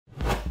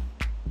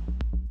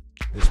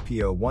This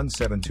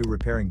P0172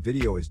 repairing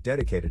video is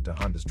dedicated to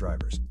Honda's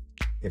drivers.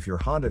 If your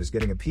Honda is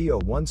getting a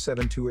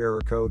P0172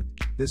 error code,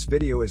 this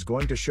video is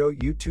going to show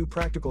you 2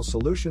 practical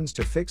solutions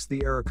to fix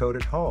the error code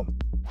at home.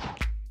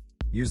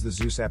 Use the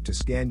Zeus app to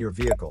scan your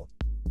vehicle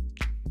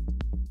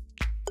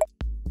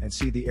and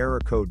see the error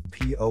code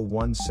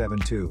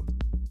P0172.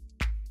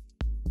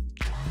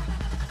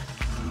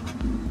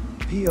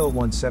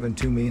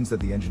 P0172 means that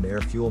the engine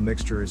air-fuel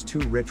mixture is too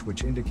rich,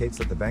 which indicates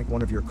that the bank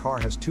one of your car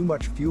has too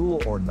much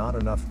fuel or not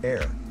enough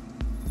air.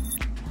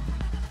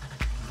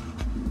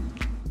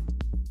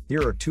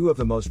 Here are 2 of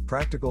the most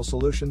practical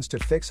solutions to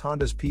fix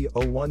Honda's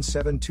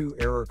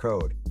P0172 error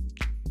code.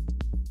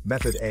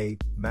 Method A,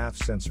 MAF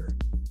Sensor.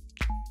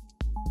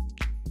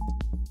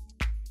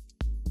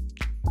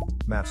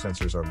 MAF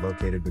sensors are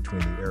located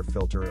between the air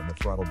filter and the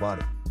throttle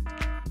body.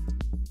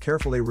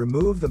 Carefully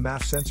remove the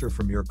MAF sensor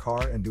from your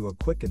car and do a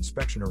quick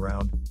inspection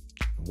around.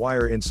 The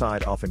wire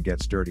inside often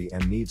gets dirty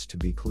and needs to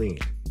be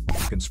cleaned.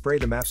 You can spray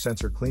the MAF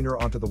sensor cleaner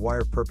onto the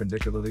wire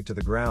perpendicularly to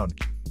the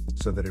ground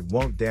so that it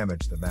won't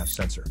damage the MAF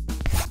sensor.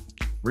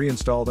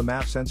 Reinstall the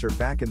MAF sensor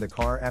back in the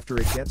car after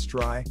it gets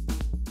dry.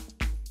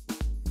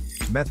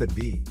 Method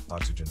B,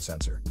 Oxygen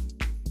Sensor.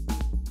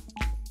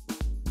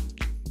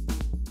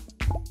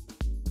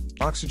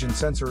 Oxygen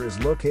sensor is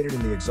located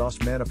in the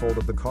exhaust manifold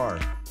of the car.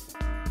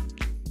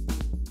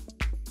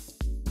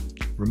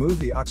 Remove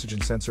the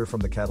oxygen sensor from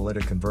the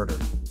catalytic converter.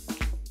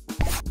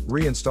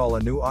 Reinstall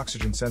a new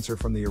oxygen sensor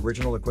from the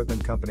original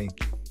equipment company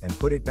and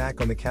put it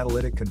back on the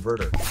catalytic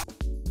converter.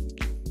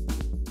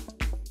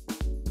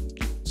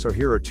 So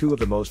here are 2 of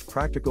the most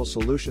practical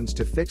solutions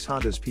to fix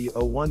Honda's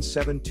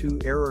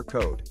P0172 error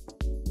code.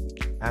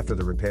 After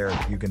the repair,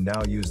 you can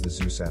now use the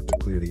Zeus app to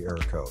clear the error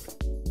code.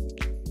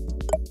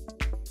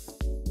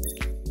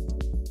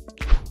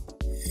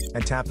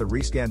 And tap the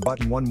rescan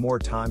button one more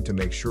time to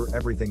make sure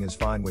everything is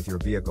fine with your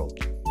vehicle.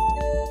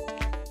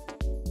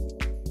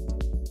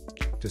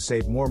 To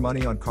save more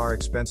money on car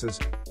expenses,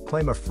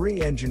 claim a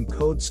free engine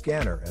code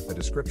scanner at the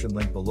description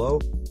link below,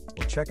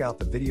 or check out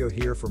the video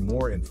here for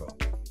more info.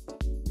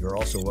 You're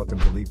also welcome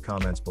to leave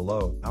comments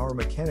below. Our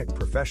mechanic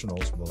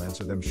professionals will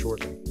answer them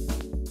shortly.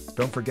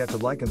 Don't forget to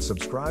like and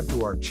subscribe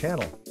to our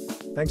channel.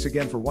 Thanks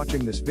again for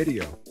watching this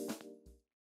video.